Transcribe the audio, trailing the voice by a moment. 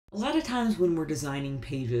A lot of times when we're designing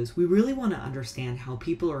pages, we really want to understand how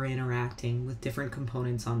people are interacting with different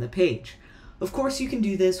components on the page. Of course, you can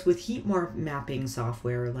do this with heat map mapping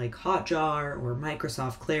software like Hotjar or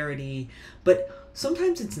Microsoft Clarity, but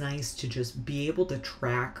sometimes it's nice to just be able to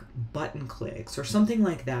track button clicks or something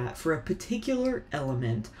like that for a particular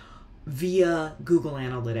element via Google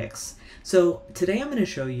Analytics. So today I'm going to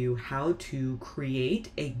show you how to create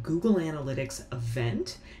a Google Analytics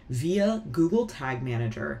event via Google Tag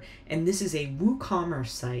Manager. And this is a WooCommerce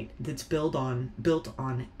site that's built on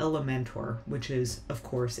Elementor, which is of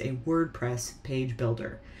course a WordPress page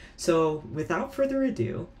builder. So without further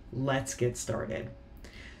ado, let's get started.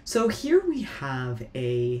 So here we have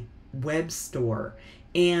a web store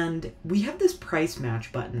and we have this price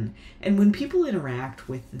match button, and when people interact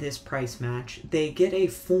with this price match, they get a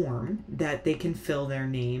form that they can fill their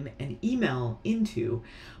name and email into.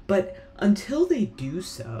 But until they do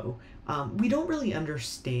so, we don't really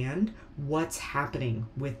understand what's happening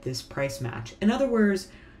with this price match. In other words,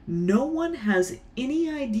 no one has any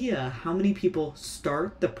idea how many people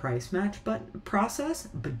start the price match process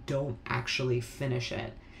but don't actually finish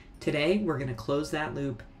it. Today, we're going to close that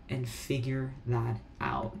loop and figure that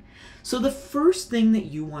out. So the first thing that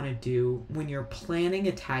you want to do when you're planning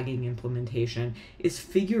a tagging implementation is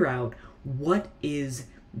figure out what is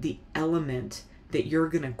the element that you're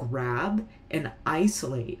going to grab and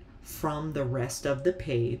isolate from the rest of the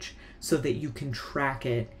page so that you can track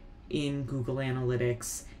it in Google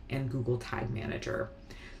Analytics and Google Tag Manager.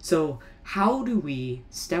 So how do we,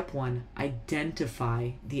 step one,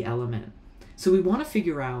 identify the element? So we want to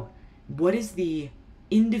figure out what is the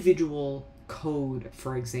individual code,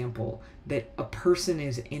 for example, that a person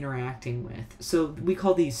is interacting with. So we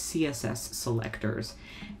call these CSS selectors.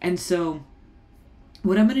 And so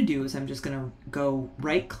what I'm going to do is I'm just going to go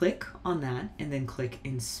right click on that and then click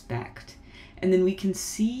inspect. And then we can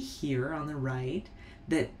see here on the right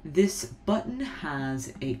that this button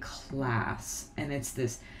has a class, and it's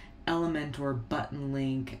this Elementor button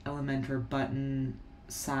link, Elementor button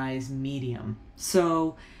size medium.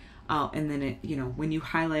 So and then it, when you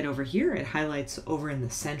highlight over here, it highlights over in the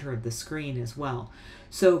center of the screen as well.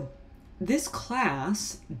 So this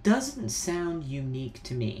class doesn't sound unique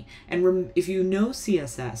to me. And if you know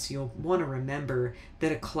CSS, you'll want to remember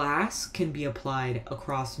that a class can be applied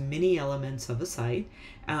across many elements of a site,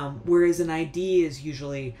 whereas an ID is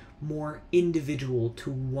usually more individual to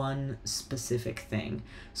one specific thing.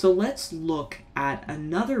 So let's look at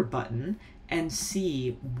another button and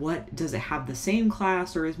see, what does it have the same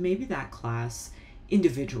class, or is maybe that class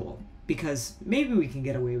individual? Because maybe we can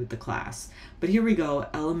get away with the class. But here we go,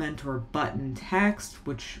 Elementor button text,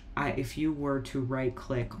 which if you were to right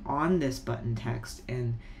click on this button text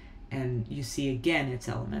and you see again it's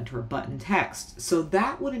Elementor button text. So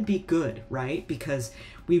that wouldn't be good, right? Because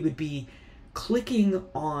we would be clicking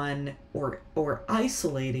on or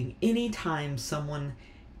isolating anytime someone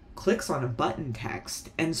clicks on a button text,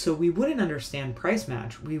 and so we wouldn't understand price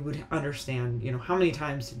match. We would understand, how many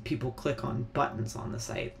times did people click on buttons on the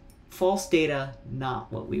site. False data,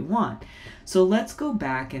 not what we want. So let's go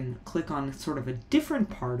back and click on sort of a different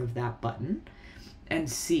part of that button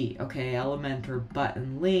and see, okay, Elementor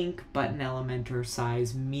button link, button Elementor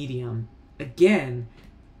size medium. Again,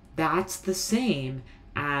 that's the same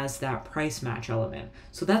as that price match element.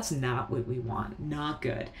 So that's not what we want, not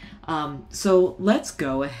good. So let's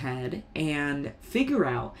go ahead and figure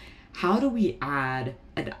out, how do we add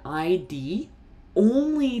an ID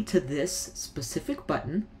only to this specific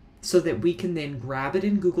button so that we can then grab it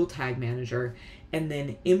in Google Tag Manager and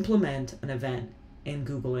then implement an event in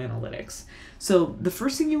Google Analytics. So the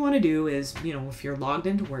first thing you want to do is, if you're logged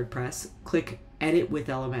into WordPress, click Edit with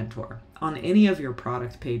Elementor. On any of your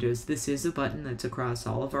product pages, this is a button that's across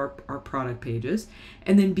all of our product pages.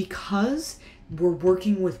 And then because we're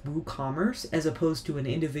working with WooCommerce as opposed to an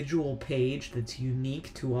individual page that's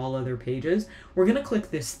unique to all other pages, we're going to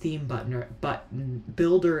click this theme button or button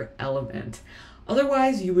builder element.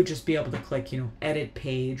 Otherwise, you would just be able to click, edit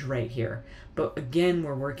page right here. But again,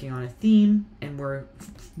 we're working on a theme and we're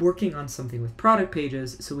working on something with product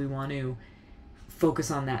pages, so we want to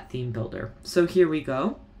focus on that theme builder. So here we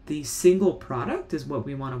go. The single product is what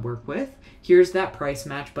we want to work with. Here's that price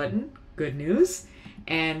match button, good news,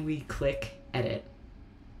 and we click edit.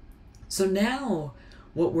 So now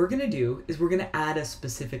what we're going to do is we're going to add a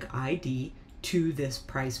specific ID to this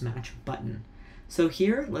price match button. So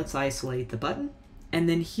here, let's isolate the button. And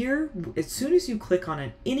then here, as soon as you click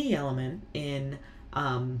on any element in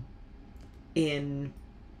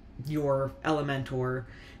your Elementor,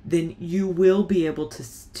 then you will be able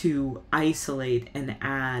to isolate and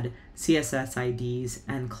add CSS IDs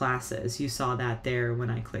and classes. You saw that there when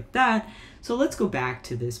I clicked that. So let's go back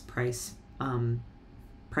to this price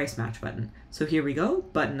match button. So here we go,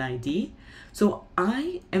 button ID. So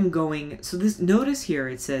I am going, so this, notice here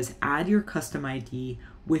it says add your custom ID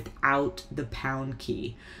without the pound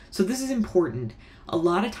key. So this is important. A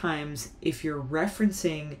lot of times if you're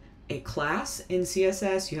referencing a class in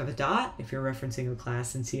CSS, you have a dot. If you're referencing a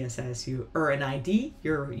class in CSS, or an ID,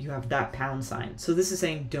 you have that pound sign. So this is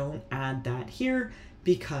saying don't add that here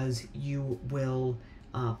because you will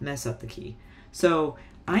mess up the key. So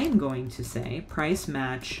I am going to say price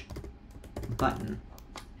match button.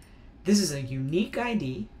 This is a unique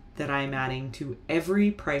ID that I'm adding to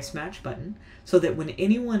every price match button so that when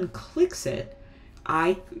anyone clicks it,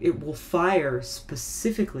 it will fire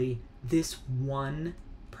specifically this one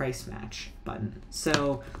price match button.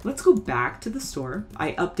 So let's go back to the store.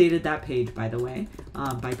 I updated that page, by the way,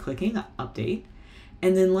 by clicking update.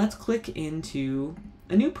 And then let's click into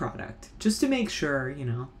a new product just to make sure, you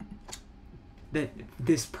know, that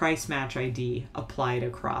this price match ID applied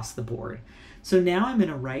across the board. So now I'm going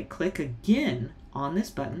to right click again on this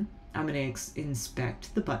button. I'm going to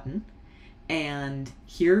inspect the button. And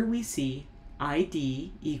here we see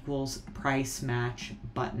ID equals price match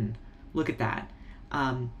button. Look at that.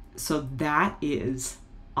 So that is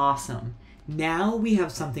awesome. Now we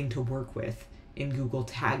have something to work with in Google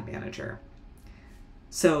Tag Manager.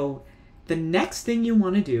 So the next thing you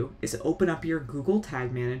want to do is open up your Google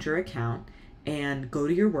Tag Manager account and go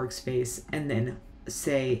to your workspace and then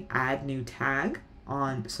say add new tag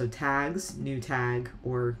on, so tags, new tag,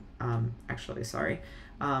 or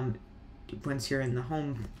once you're in the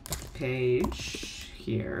home page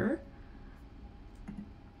here,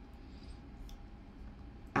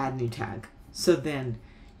 add new tag. So then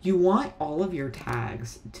you want all of your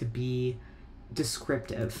tags to be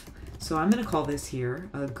descriptive. So I'm going to call this here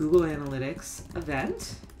a Google Analytics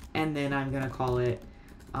event, and then I'm going to call it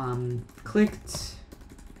clicked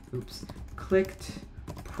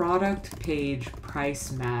product page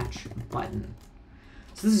price match button.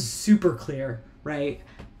 So this is super clear, right?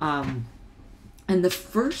 And the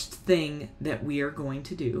first thing that we are going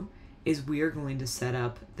to do is we are going to set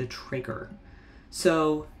up the trigger.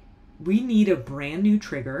 So we need a brand new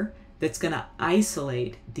trigger that's going to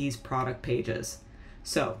isolate these product pages.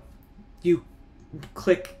 So you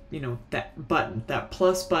click, you know, that button, that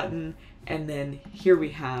plus button, and then here we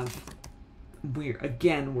have,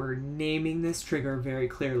 we're naming this trigger very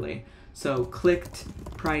clearly. So clicked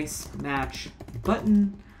price match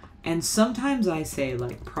button, and sometimes I say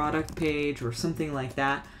like product page or something like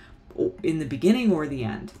that in the beginning or the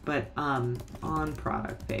end, but on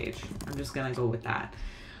product page, I'm just gonna go with that.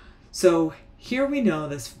 So here we know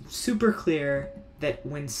this super clear that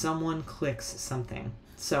when someone clicks something.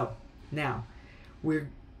 So now we're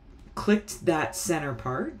clicked that center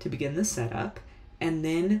part to begin the setup, and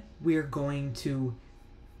then we're going to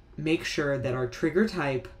make sure that our trigger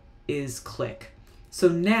type is click. So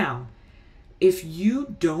now, if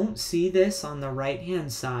you don't see this on the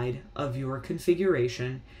right-hand side of your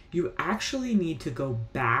configuration, you actually need to go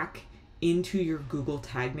back into your Google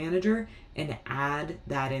Tag Manager and add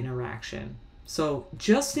that interaction. So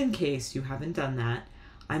just in case you haven't done that,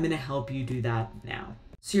 I'm going to help you do that now.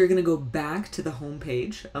 So you're going to go back to the home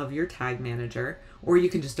page of your Tag Manager, or you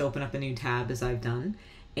can just open up a new tab as I've done,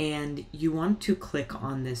 and you want to click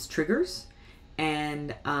on this triggers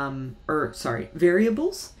and,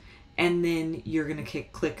 variables, and then you're going to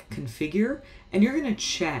click configure, and you're going to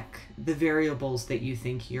check the variables that you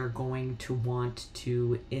think you're going to want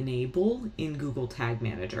to enable in Google Tag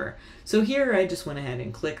Manager. So here I just went ahead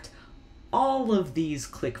and clicked all of these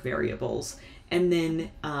click variables. And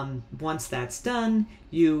then once that's done,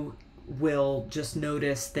 you will just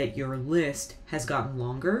notice that your list has gotten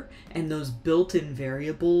longer and those built-in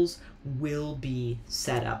variables will be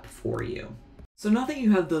set up for you. So now that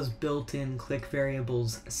you have those built-in click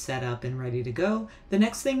variables set up and ready to go, the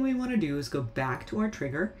next thing we want to do is go back to our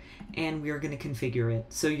trigger and we are going to configure it.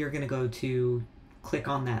 So you're going to go to click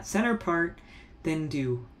on that center part, then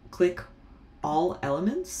do click all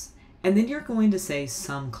elements, and then you're going to say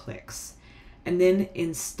some clicks. And then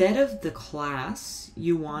instead of the class,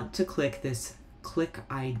 you want to click this click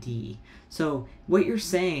ID. So what you're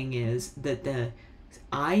saying is that the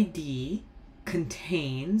ID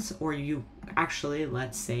contains, or you actually,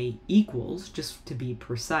 let's say equals, just to be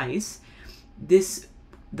precise,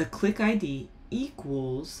 the click ID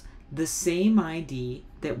equals the same ID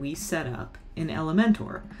that we set up in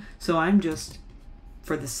Elementor. So I'm just,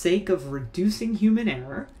 for the sake of reducing human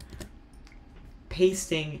error,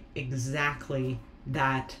 pasting exactly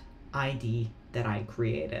that ID that I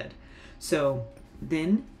created. So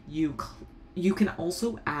then you can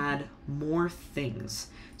also add more things.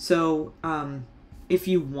 So if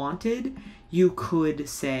you wanted, you could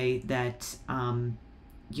say that,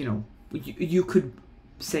 you could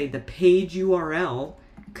say the page URL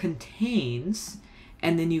contains,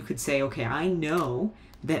 and then you could say, okay, I know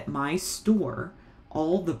that my store,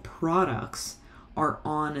 all the products are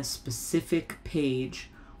on a specific page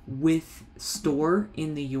with store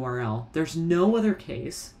in the URL. There's no other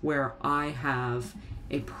case where I have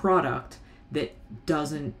a product that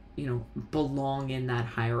doesn't, belong in that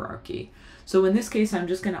hierarchy. So in this case, I'm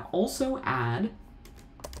just going to also add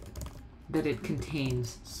that it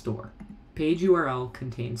contains store. Page URL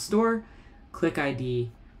contains store, click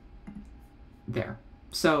ID there.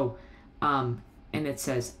 So, and it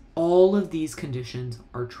says all of these conditions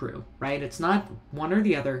are true, right? It's not one or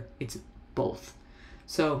the other, it's both.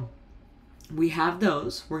 So we have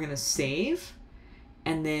those. We're going to save,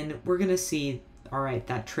 and then we're going to see, all right,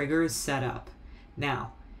 that trigger is set up.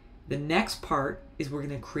 Now, the next part is we're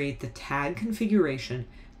going to create the tag configuration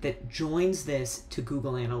that joins this to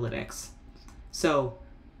Google Analytics. So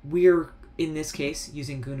we're, in this case,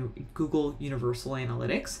 using Google Universal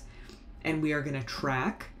Analytics, and we are going to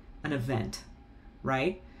track an event,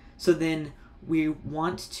 right? So then we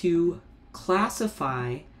want to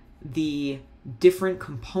classify the different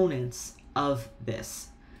components of this.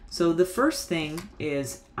 So the first thing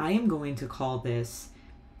is I am going to call this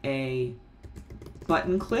a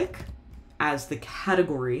button click as the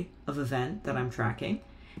category of event that I'm tracking.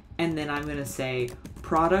 And then I'm going to say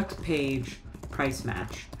product page price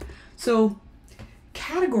match. So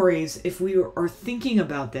categories, if we are thinking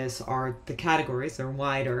about this, are the categories are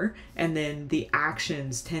wider, and then the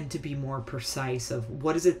actions tend to be more precise of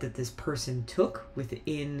what is it that this person took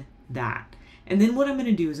within that. And then what I'm going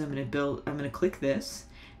to do is I'm going to click this,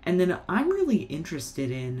 and then I'm really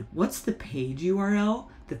interested in what's the page URL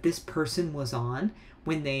that this person was on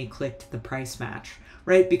when they clicked the price match,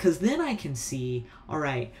 right? Because then I can see, all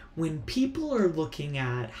right, when people are looking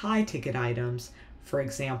at high ticket items, for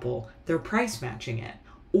example, they're price matching it.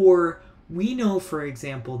 Or we know, for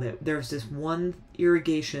example, that there's this one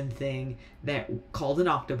irrigation thing that called an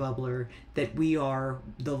octobubbler that we are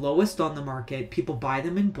the lowest on the market. People buy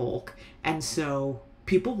them in bulk, and so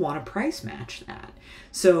people want to price match that.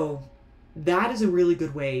 So that is a really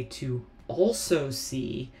good way to also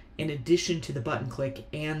see, in addition to the button click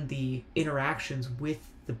and the interactions with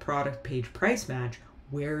the product page price match,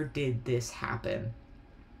 where did this happen?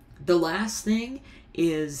 The last thing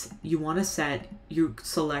is you want to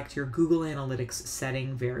select your Google Analytics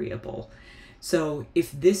setting variable. So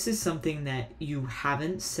if this is something that you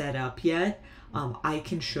haven't set up yet, I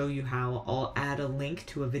can show you how. I'll add a link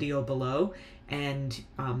to a video below, and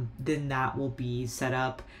then that will be set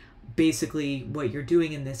up. Basically, what you're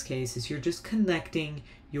doing in this case is you're just connecting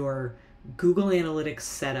your Google Analytics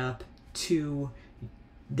setup to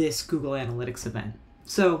this Google Analytics event.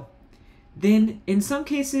 So then in some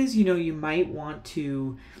cases, you might want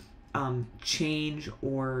to change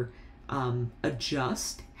or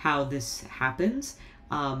adjust how this happens,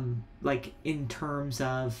 like in terms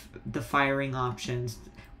of the firing options,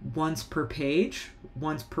 once per page,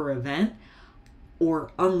 once per event,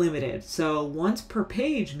 or unlimited. So once per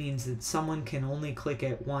page means that someone can only click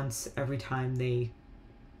it once every time they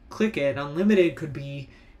click it. Unlimited could be,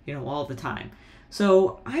 all the time.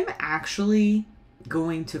 So I'm actually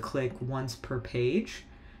going to click once per page,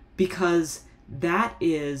 because that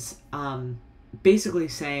is basically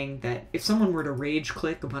saying that if someone were to rage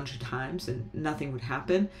click a bunch of times and nothing would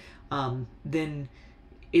happen, then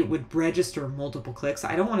it would register multiple clicks.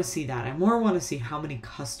 I don't want to see that. I more want to see how many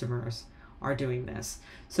customers are doing this.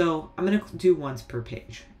 So I'm going to do once per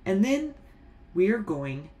page, and then we are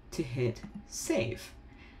going to hit save.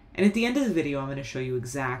 And at the end of the video, I'm going to show you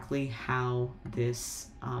exactly how this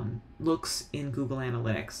looks in Google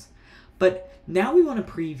Analytics. But now we want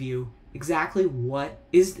to preview exactly what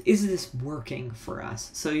is this working for us.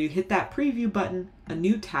 So you hit that preview button, a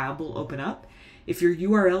new tab will open up. If your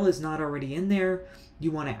URL is not already in there,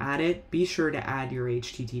 you want to add it. Be sure to add your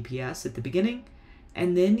HTTPS at the beginning,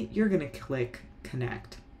 and then you're going to click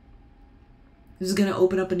connect. This is going to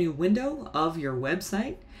open up a new window of your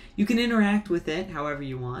website. You can interact with it however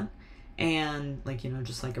you want, and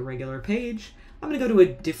just like a regular page. I'm going to go to a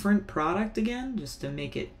different product again just to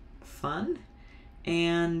make it fun,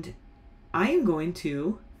 and I am going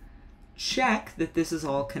to check that this is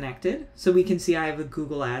all connected. So we can see I have a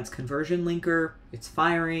Google Ads conversion linker. It's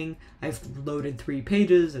firing. I've loaded 3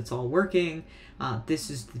 pages. It's all working. This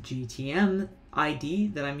is the GTM ID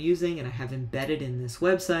that I'm using and I have embedded in this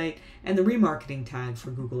website. And the remarketing tag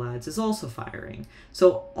for Google Ads is also firing.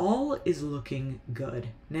 So all is looking good.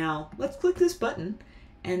 Now let's click this button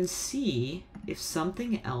and see if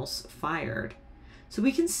something else fired. So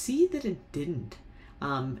we can see that it didn't.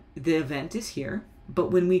 The event is here, but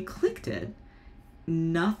when we clicked it,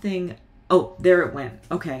 nothing, oh, there it went.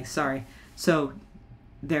 Okay, sorry. So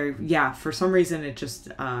there, yeah, for some reason it just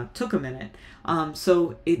took a minute.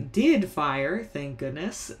 So it did fire, thank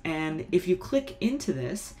goodness. And if you click into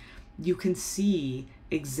this, you can see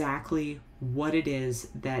exactly what it is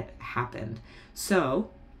that happened.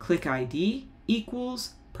 So click ID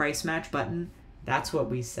equals price match button. That's what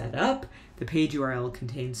we set up. The page URL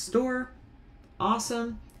contains store.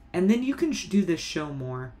 Awesome. And then you can do this show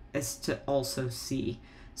more as to also see.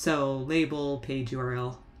 So label, page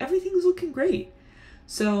URL, everything's looking great.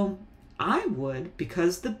 So I would,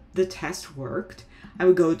 because the test worked, I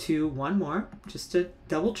would go to one more just to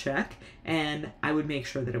double check and I would make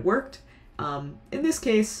sure that it worked. In this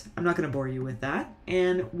case, I'm not going to bore you with that.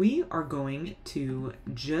 And we are going to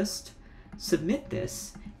just submit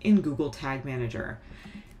this in Google Tag Manager.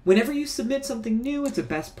 Whenever you submit something new, it's a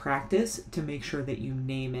best practice to make sure that you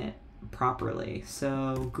name it properly.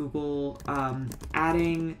 So Google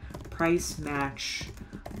adding price match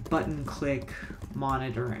button click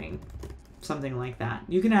monitoring, something like that.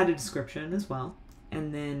 You can add a description as well.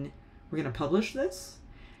 And then we're going to publish this.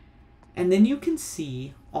 And then you can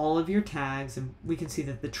see all of your tags and we can see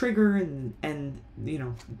that the trigger and you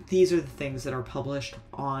know, these are the things that are published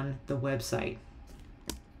on the website.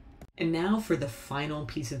 And now for the final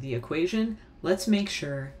piece of the equation, let's make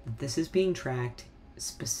sure that this is being tracked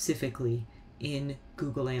specifically in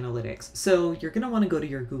Google Analytics. So you're going to want to go to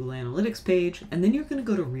your Google Analytics page, and then you're going to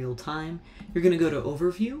go to real time. You're going to go to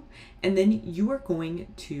overview, and then you are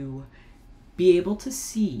going to be able to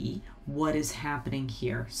see what is happening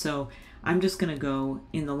here. So I'm just going to go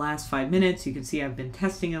in the last 5 minutes. You can see I've been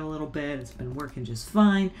testing it a little bit. It's been working just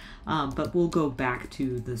fine, but we'll go back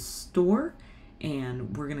to the store.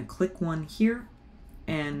 And we're going to click one here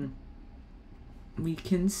and we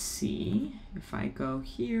can see if I go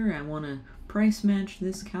here, I want to price match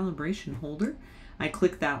this calibration holder. I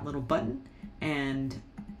click that little button and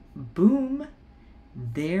boom,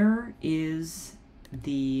 there is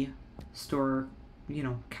the store, you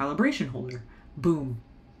know, calibration holder. Boom,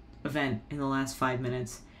 event in the last 5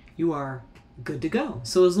 minutes. You are good to go.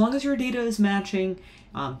 So as long as your data is matching,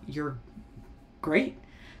 you're great.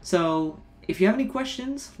 So if you have any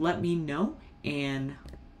questions, let me know, and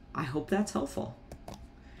I hope that's helpful.